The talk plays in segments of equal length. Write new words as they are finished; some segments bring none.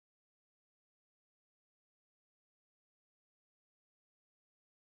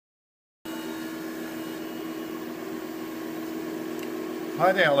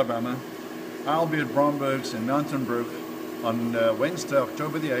Hi there, Alabama. I'll be at Bromberg's in Mountain Brook on Wednesday,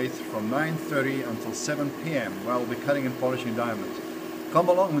 October the 8th from 9:30 until 7 p.m. where I'll be cutting and polishing diamonds. Come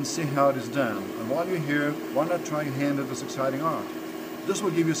along and see how it is done. And while you're here, why not try your hand at this exciting art? This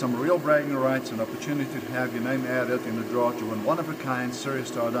will give you some real bragging rights and opportunity to have your name added in the draw to win one-of-a-kind Serious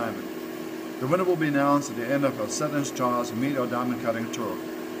Star Diamond. The winner will be announced at the end of our Southern Stars Meet Our Diamond Cutting Tour.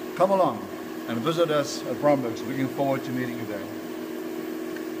 Come along and visit us at Bromberg's. Looking forward to meeting you there.